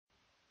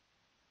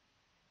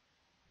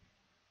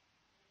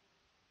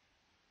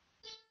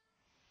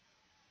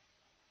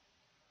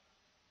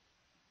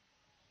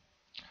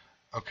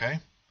Okay,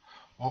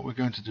 what we're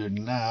going to do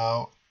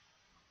now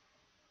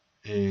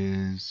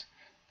is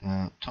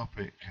the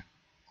topic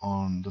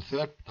on the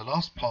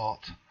last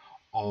part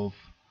of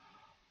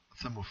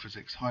thermal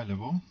physics high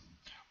level,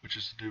 which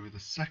is to do with the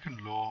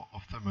second law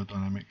of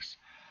thermodynamics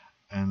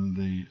and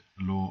the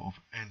law of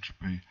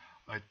entropy.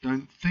 I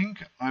don't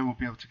think I will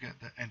be able to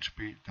get the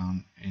entropy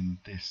done in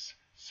this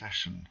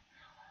session.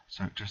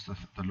 So just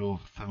the law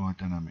of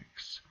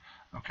thermodynamics.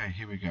 Okay,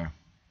 here we go.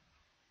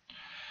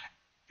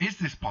 Is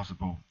this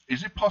possible?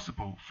 Is it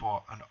possible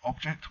for an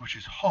object which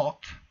is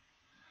hot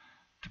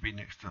to be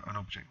next to an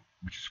object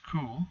which is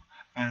cool,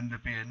 and there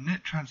be a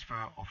net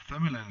transfer of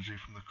thermal energy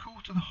from the cool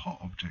to the hot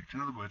object?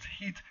 In other words,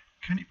 heat,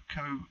 can it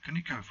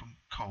go from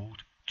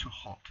cold to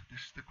hot? This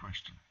is the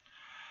question.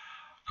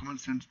 Common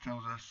sense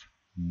tells us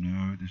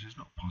no, this is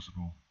not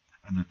possible,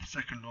 and that the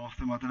second law of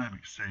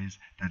thermodynamics says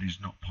that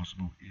is not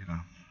possible either.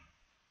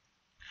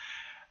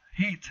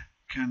 Heat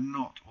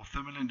cannot, or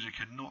thermal energy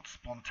cannot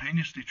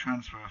spontaneously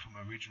transfer from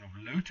a region of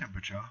low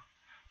temperature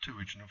to a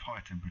region of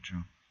high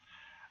temperature.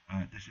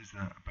 This is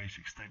the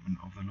basic statement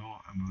of the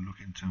law, and we'll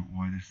look into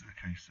why this is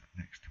the case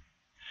next.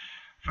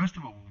 First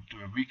of all, we'll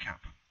do a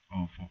recap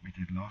of what we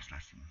did last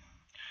lesson.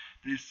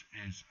 This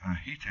is a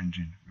heat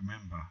engine.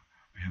 Remember,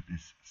 we have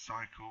this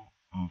cycle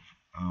of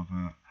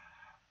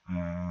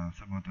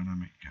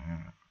thermodynamic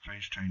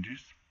phase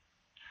changes.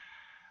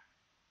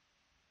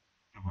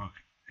 The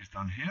work is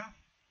done here.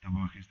 The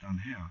work is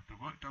done here.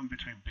 The work done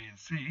between B and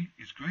C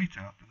is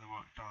greater than the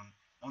work done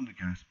on the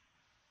gas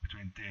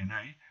between D and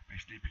A,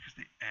 basically because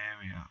the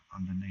area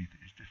underneath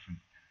is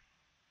different,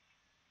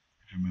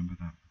 if you remember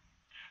that.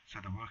 So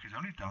the work is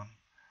only done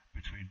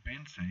between B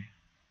and C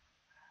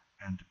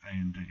and A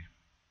and D.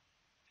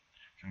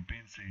 So B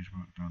and C is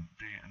work done,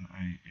 D and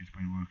A is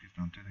when work is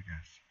done to the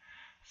gas.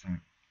 So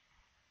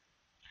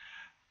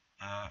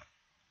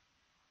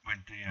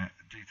when D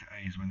to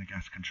A is when the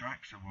gas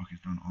contracts, so work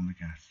is done on the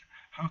gas.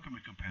 How can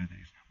we compare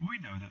these? Well,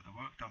 we know that the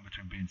work done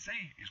between B and C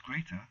is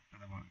greater than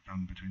the work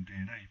done between D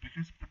and A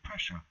because the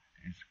pressure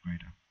is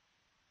greater.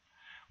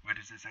 Where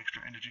does this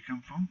extra energy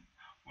come from?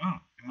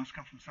 Well, it must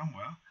come from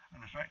somewhere,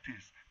 and the fact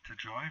is, to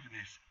drive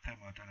this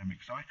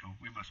thermodynamic cycle,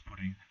 we must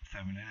put in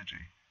thermal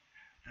energy.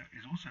 There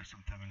is also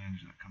some thermal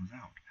energy that comes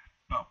out,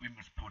 but we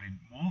must put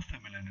in more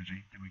thermal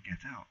energy than we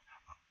get out.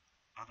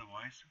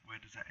 Otherwise, where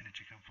does that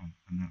energy come from?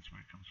 And that's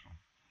where it comes from.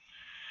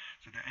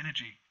 So the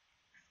energy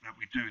that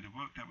we do, the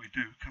work that we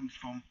do, comes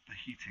from the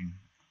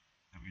heating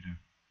that we do.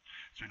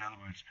 So in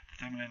other words, the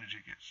thermal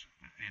energy gets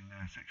in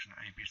section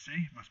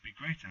ABC must be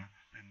greater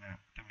than the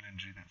thermal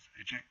energy that's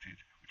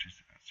ejected, which is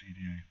at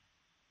CDA.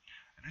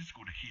 And this is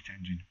called a heat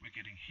engine. We're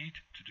getting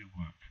heat to do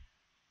work.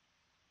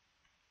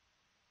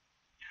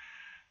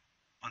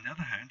 On the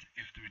other hand,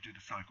 if we do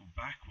the cycle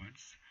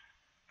backwards,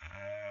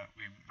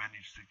 we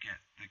manage to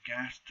get the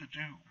gas to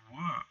do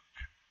work.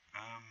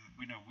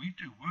 We know we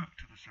do work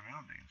to the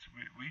surroundings.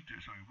 We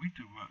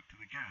do work to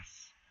the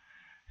gas.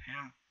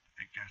 Here,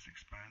 the gas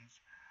expands,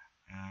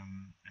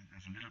 and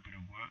there's a little bit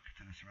of work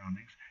to the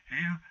surroundings.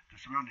 Here, the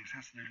surroundings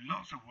has to do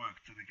lots of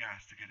work to the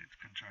gas to get it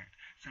to contract.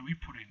 So we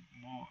put in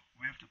more.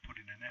 We have to put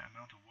in a net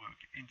amount of work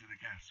into the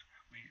gas.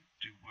 We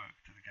do work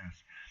to the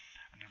gas,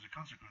 and as a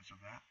consequence of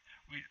that,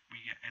 we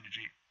get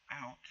energy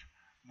out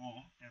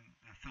more than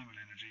the thermal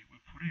energy we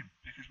put in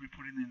because we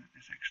put in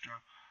this extra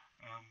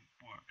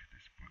work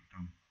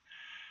done.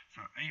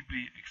 So AB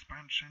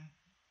expansion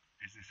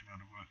is this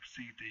amount of work.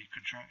 CD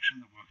contraction,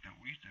 the work that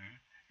we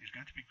do, is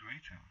going to be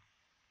greater.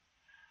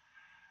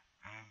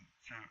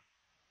 So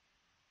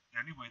the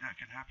only way that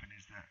can happen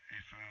is that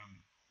if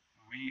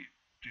we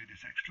do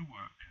this extra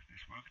work,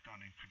 this work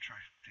done in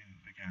contracting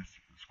the gas,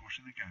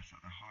 squashing the gas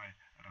at a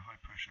high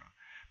pressure,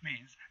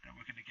 means that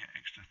we're going to get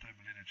extra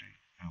thermal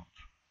energy out.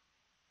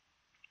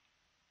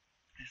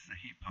 This is a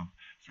heat pump,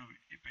 so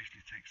it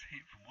basically takes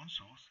heat from one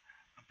source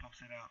and pumps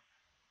it out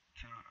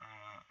to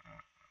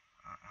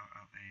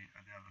out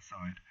the other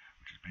side,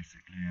 which is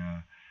basically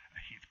a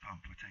heat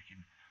pump. We're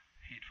taking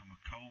heat from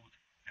a cold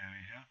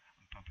area here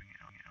and pumping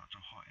it out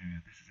to a hot area.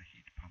 This is a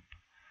heat pump.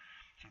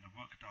 So the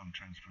work done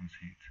transfers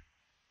heat.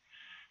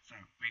 So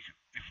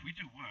if we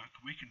do work,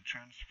 we can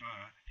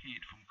transfer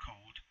heat from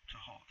cold to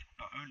hot,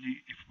 but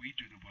only if we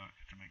do the work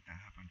to make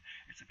that happen.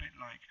 It's a bit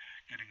like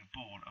getting a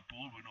ball. A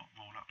ball will not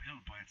roll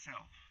uphill by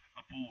itself.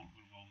 A ball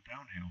will roll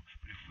downhill,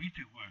 but if we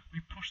do work, we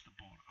push the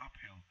ball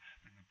uphill,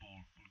 then the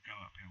ball will go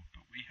uphill.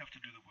 But we have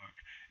to do the work.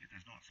 It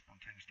does not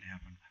spontaneously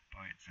happen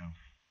by itself.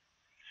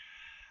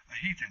 A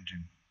heat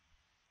engine.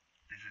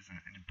 This is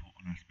an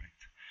important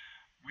aspect.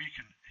 We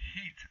can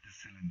heat the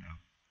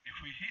cylinder. If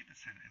we heat the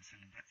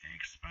cylinder, it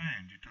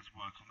expands, it does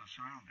work on the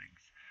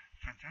surroundings.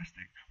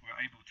 Fantastic.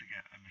 We're able to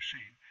get a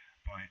machine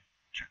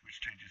which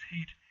changes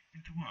heat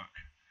into work.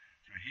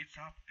 So it heats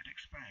up, it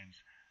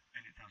expands,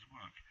 and it does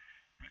work.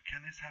 But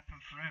can this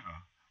happen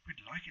forever?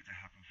 We'd like it to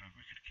happen forever.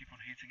 We could keep on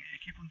heating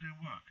it, keep on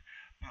doing work.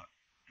 But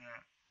the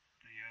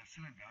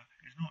cylinder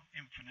is not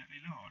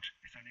infinitely large.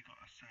 It's only got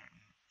a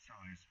certain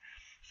size.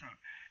 So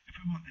if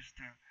we want this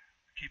to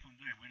keep on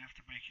doing, we'd have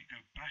to make it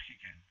go back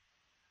again.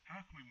 How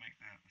can we make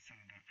the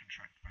cylinder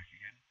contract back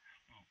again?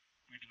 Well,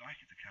 we'd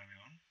like it to carry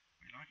on,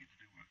 we'd like it to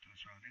do work to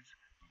the surroundings,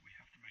 but we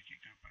have to make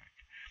it go back.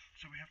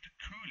 So we have to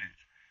cool it.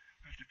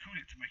 We have to cool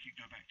it to make it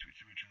go back to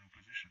its original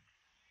position.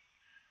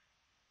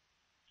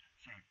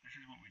 So this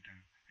is what we do,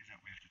 is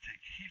that we have to take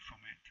heat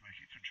from it to make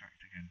it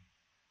contract again.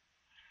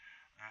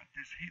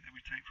 This heat that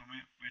we take from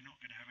it, we're not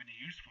going to have any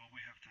use for.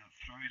 We have to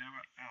throw it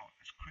out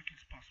as quickly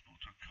as possible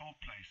to a cold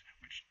place,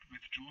 which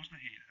withdraws the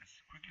heat as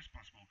quickly as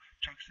possible,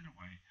 chucks it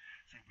away,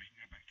 so we can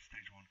go back to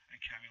stage one and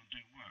carry on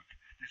doing work.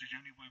 This is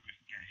the only way we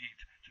can get heat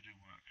to do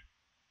work.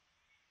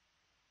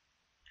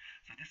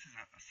 So this is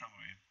a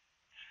summary.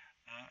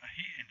 A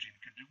heat engine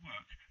can do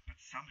work,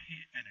 but some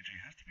heat energy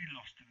has to be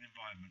lost in the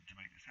environment to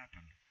make this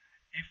happen,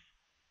 if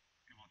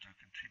we want to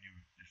continue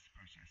this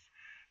process.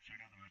 So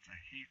in other words, a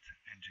heat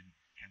engine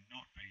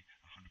cannot be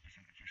 100%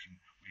 efficient.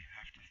 We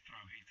have to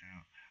throw heat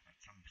out at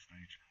some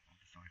stage of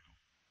the cycle.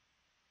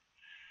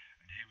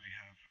 And here we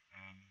have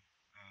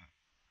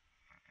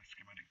a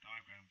schematic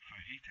diagram for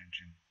a heat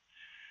engine.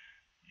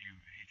 You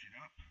heat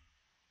it up,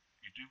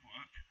 you do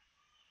work,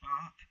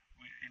 but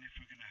if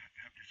we're going to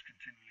have this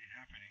continually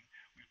happening,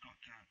 we've got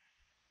to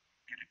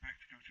get it back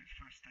to go to its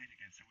first state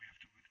again, so we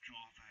have to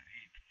withdraw the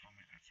heat from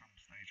it at some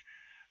stage,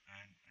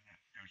 and that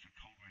goes to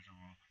cold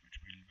reservoir,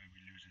 where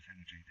we lose this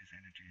energy. This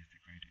energy is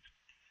degraded.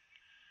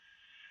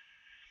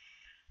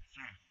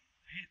 So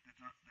the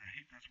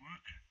heat does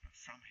work, but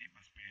some heat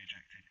must be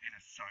ejected in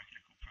a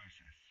cyclical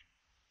process.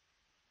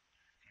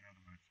 So in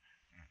other words,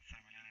 the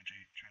thermal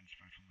energy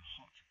transferred from the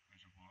hot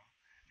reservoir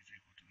is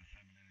equal to the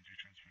thermal energy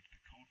transferred to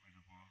the cold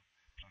reservoir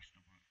plus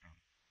the work done.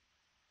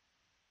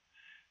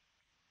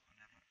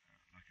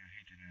 Like a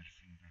heated air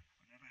cylinder.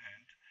 On the other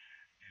hand,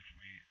 if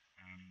we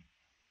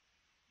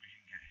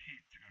can get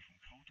heat to go from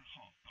cold to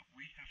hot, but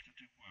we have to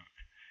do work.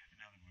 In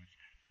other words,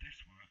 this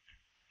work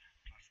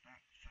plus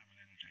that thermal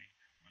energy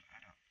will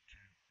add up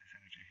to this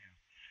energy here.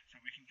 So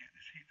we can get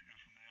this heat to go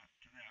from there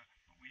to there,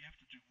 but we have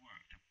to do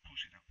work to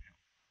push it uphill.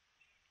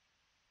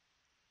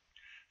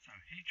 So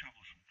heat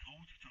travels from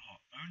cold to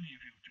hot only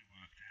if you do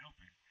work to help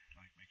it,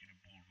 like making a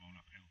ball roll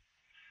uphill,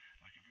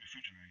 like a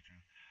refrigerator.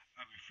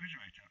 A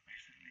refrigerator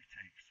basically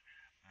takes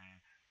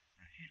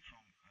the heat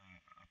from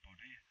a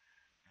body,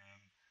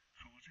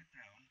 cools it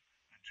down,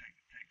 and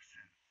takes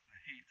the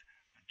heat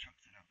and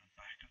chucks it out the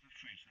back of the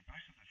fridge. The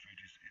back of the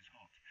fridge is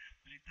hot,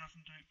 but it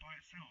doesn't do it by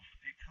itself.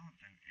 It can't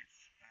do it.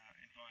 It's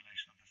in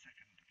violation of the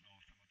second law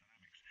of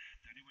thermodynamics.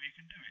 The only way you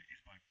can do it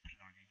is by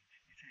plugging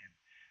it in,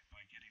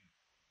 by getting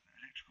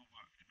electrical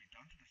work to be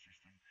done to the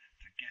system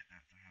to get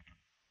that to happen.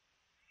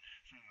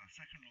 So the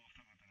second law of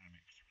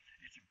thermodynamics.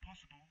 It's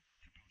impossible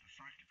to build a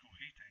cyclical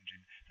heat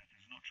engine that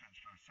does not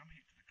transfer some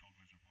heat to the cold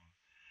reservoir.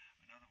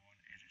 Another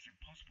one is it's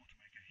impossible to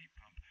make a heat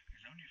pump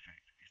whose only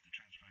effect is to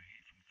transfer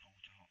heat from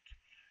cold to hot.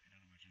 In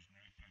other words, there's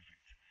no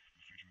perfect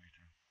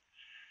refrigerator.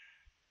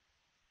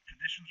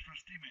 Conditions for a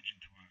steam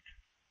engine to work.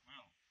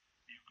 Well,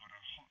 you've got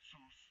a hot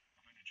source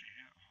of energy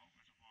here, a hot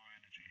reservoir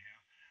energy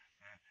here,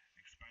 that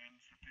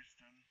expands the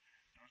piston,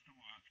 does the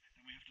work,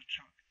 then we have to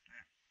chuck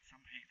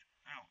some heat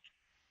out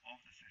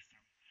of the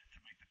system to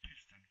make the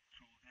piston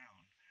cool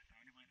down. The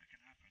only way that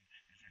can happen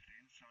is if the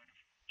inside of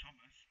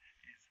Thomas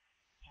is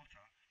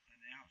hotter than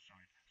the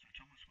outside. So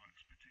Thomas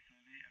works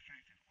particularly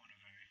effective on a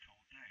very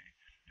cold day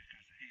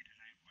because the heat is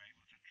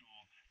able to draw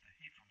the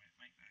heat from it,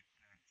 make the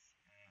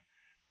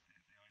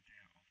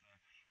idea of the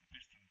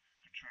piston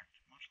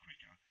contract much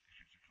quicker if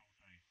it's a cold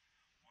day.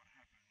 What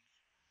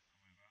happens,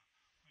 however,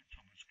 when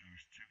Thomas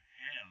goes to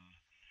hell?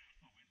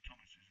 Well, when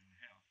Thomas is in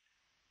hell,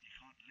 you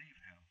can't leave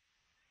hell.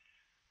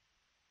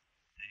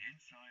 The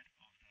inside